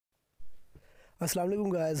Assalamualaikum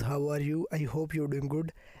guys, how are you? I hope you're doing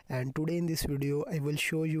good, and today in this video I will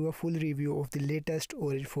show you a full review of the latest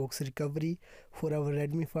Orange Fox recovery for our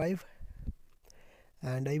Redmi 5,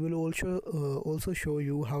 and I will also show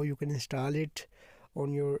you how you can install it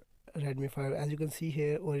on your Redmi 5. As you can see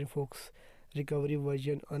here, Orange Fox recovery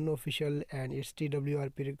version unofficial and its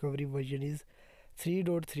TWRP recovery version is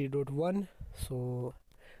 3.3.1. So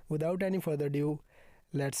without any further ado,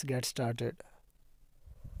 let's get started.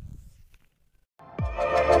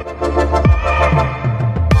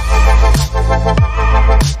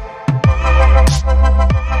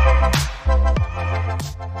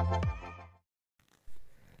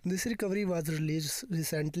 This recovery was released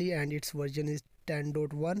recently and its version is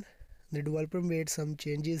 10.1. The developer made some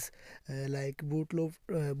changes like boot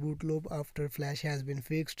loop after flash has been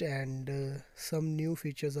fixed, and some new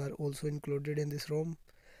features are also included in this ROM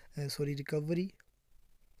recovery.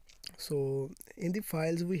 So in the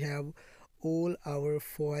files we have all our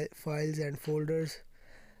files and folders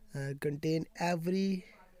contain every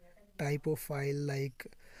type of file like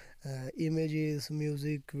images,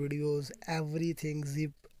 music, videos, everything,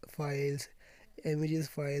 zip files, images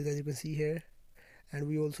files, as you can see here. And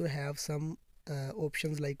we also have some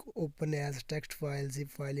options like open as text file, zip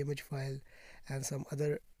file, image file, and some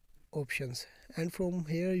other options. And from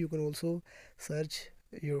here you can also search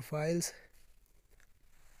your files,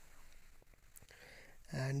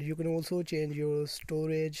 and you can also change your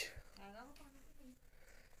storage.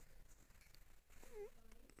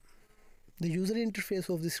 The user interface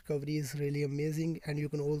of this recovery is really amazing, and you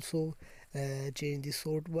can also change the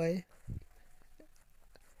sort by,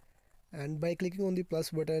 and by clicking on the plus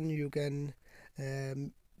button you can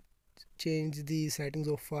change the settings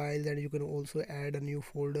of files, and you can also add a new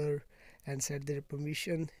folder and set their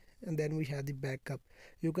permission. And then we have the backup.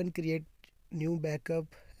 You can create new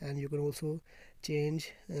backup, and you can also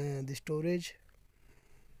change the storage.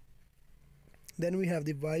 Then we have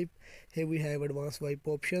the wipe. Here we have advanced wipe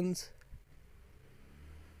options,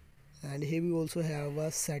 and here we also have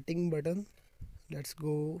a setting button. Let's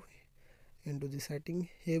go into the setting.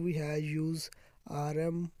 Here we have use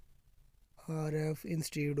RF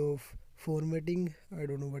instead of formatting. I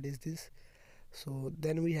don't know what is this. So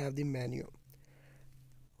then we have the menu.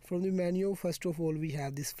 From the menu, first of all we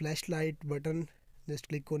have this flashlight button. Just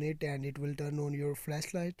click on it and it will turn on your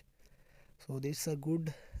flashlight. So this is a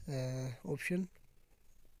good option.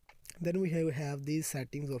 Then we have the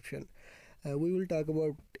settings option. We will talk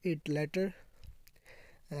about it later.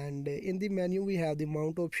 And in the menu we have the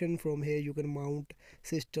mount option. From here you can mount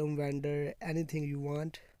system, vendor, anything you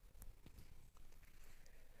want,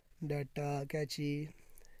 data, cache,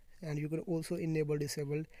 and you can also enable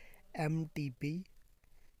disable MTP.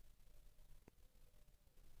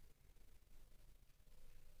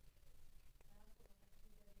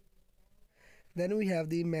 Then we have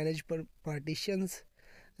the manage partitions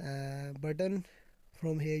button.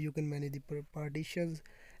 From here you can manage the partitions,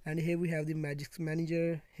 and here we have the Magix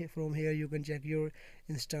Manager. From here you can check your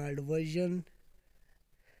installed version,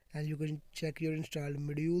 and you can check your installed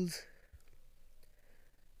modules.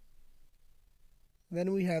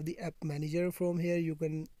 Then we have the App Manager. From here you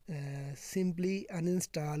can simply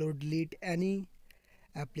uninstall or delete any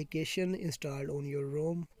application installed on your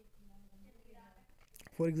ROM.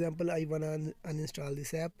 For example, I wanna uninstall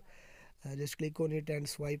this app. Just click on it and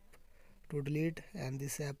swipe to delete, and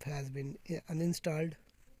this app has been uninstalled.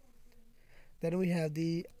 Then we have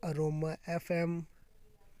the Aroma FM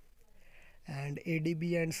and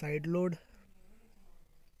ADB and sideload.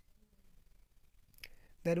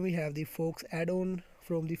 Then we have the Fox add-on.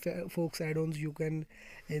 From the Fox add-ons you can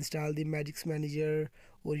install the Magix Manager,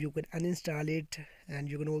 or you can uninstall it, and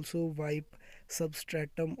you can also wipe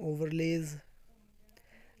substratum overlays,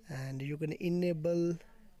 and you can enable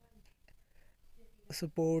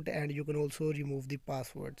support, and you can also remove the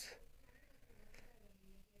passwords.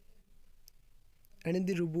 And in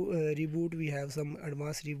the reboot we have some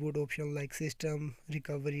advanced reboot option like system,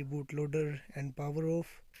 recovery, bootloader, and power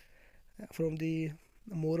off. From the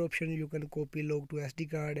more option you can copy log to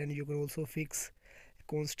SD card, and you can also fix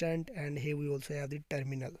constant, and here we also have the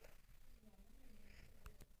terminal.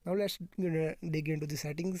 Now let's dig into the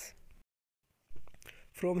settings.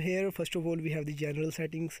 From here, first of all we have the general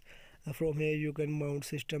settings. From here you can mount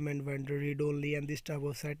system and vendor read only and this type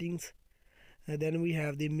of settings. Then we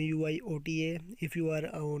have the MIUI OTA. If you are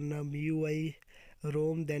on a MIUI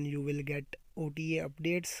ROM, then you will get OTA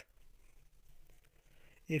updates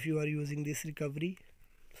if you are using this recovery,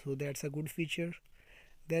 so that's a good feature.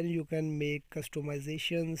 Then you can make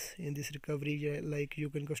customizations in this recovery, like you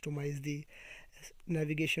can customize the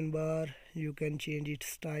navigation bar, you can change its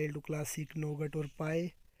style to classic, nougat, or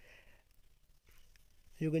pie.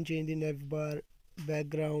 You can change the navbar,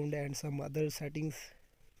 background and some other settings.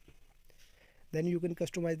 Then you can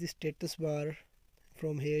customize the status bar.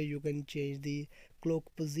 From here you can change the clock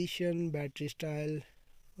position, battery style,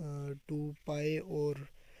 to pi or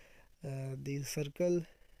the circle.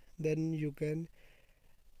 Then you can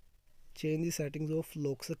change the settings of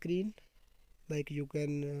lock screen, like you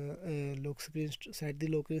can set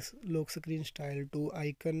the lock screen style to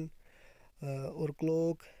icon or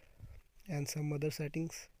clock and some other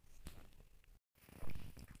settings.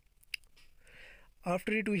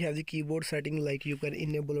 After it we have the keyboard setting, like you can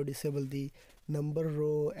enable or disable the number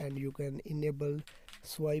row, and you can enable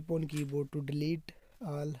swipe on keyboard to delete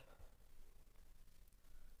all.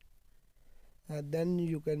 Then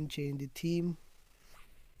you can change the theme.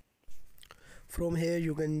 From here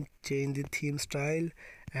you can change the theme style,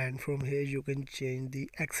 and from here you can change the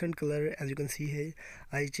accent color. As you can see here,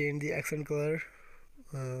 I changed the accent color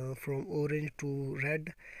from orange to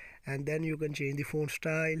red. And then you can change the font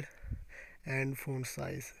style and font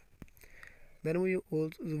size. Then we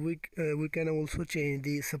can also change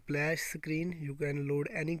the splash screen. You can load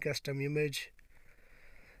any custom image,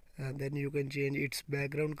 and then you can change its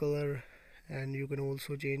background color, and you can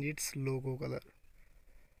also change its logo color.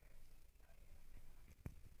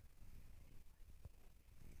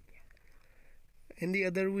 In the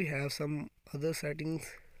other we have some other settings,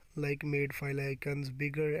 like made file icons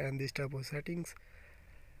bigger and this type of settings.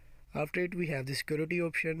 After it we have the security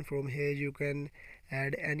option. From here you can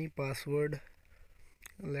add any password.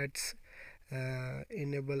 Let's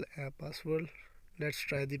enable a password. Let's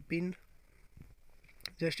try the pin.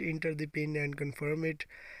 Just enter the pin and confirm it,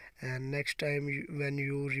 and next time when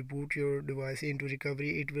you reboot your device into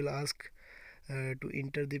recovery, it will ask to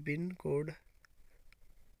enter the pin code.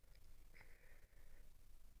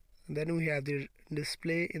 Then we have the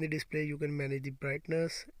display. In the display you can manage the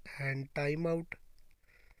brightness and timeout.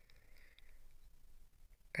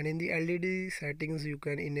 And in the LED settings you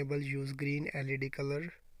can enable use green LED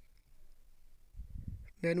color.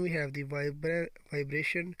 Then we have the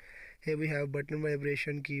vibration. Here we have button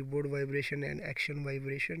vibration, keyboard vibration and action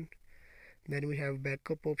vibration. Then we have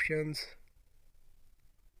backup options.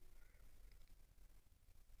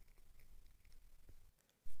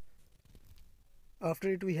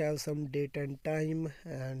 After it we have some date and time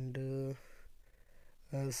and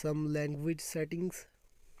some language settings.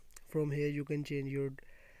 From here you can change your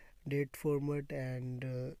date format, and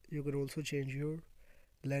you can also change your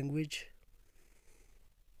language.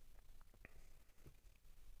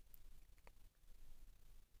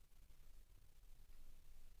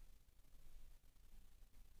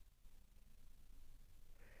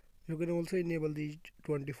 You can also enable the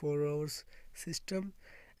 24 hours system,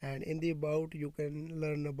 and in the about you can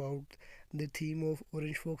learn about the theme of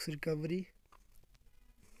Orange Fox recovery.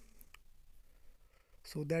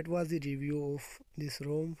 So that was the review of this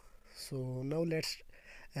ROM. So now let's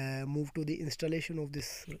move to the installation of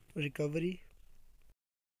this recovery.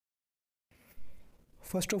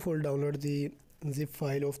 First of all, download the zip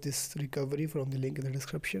file of this recovery from the link in the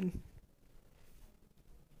description.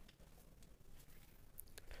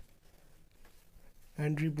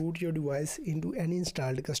 And reboot your device into any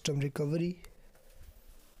installed custom recovery.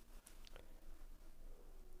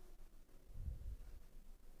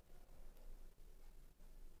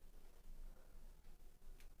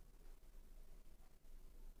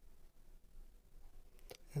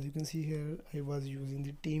 As you can see here, I was using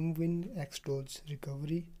the TeamWin X-Torch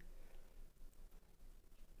recovery.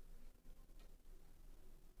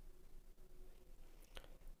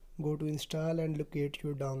 Go to install and locate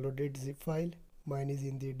your downloaded zip file. Mine is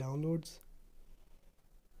in the downloads.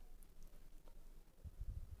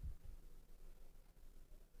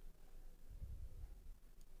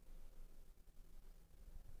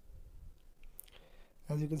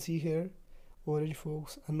 As you can see here, Orange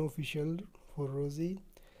Fox unofficial for Rosie.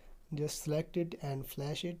 Just select it and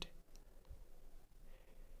flash it.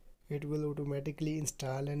 It will automatically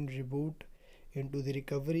install and reboot into the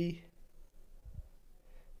recovery.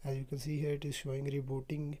 As you can see here, it is showing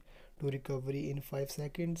rebooting to recovery in 5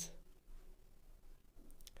 seconds.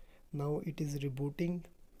 Now it is rebooting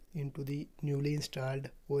into the newly installed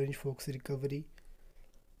Orange Fox recovery.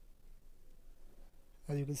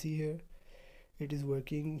 As you can see here, it is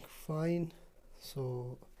working fine.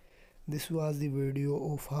 So this was the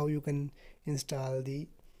video of how you can install the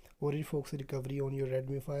Orange Fox recovery on your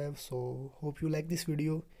Redmi 5. So hope you like this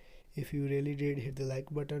video. If you really did, hit the like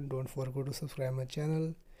button. Don't forget to subscribe my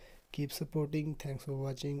channel. Keep supporting. Thanks for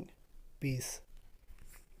watching. Peace.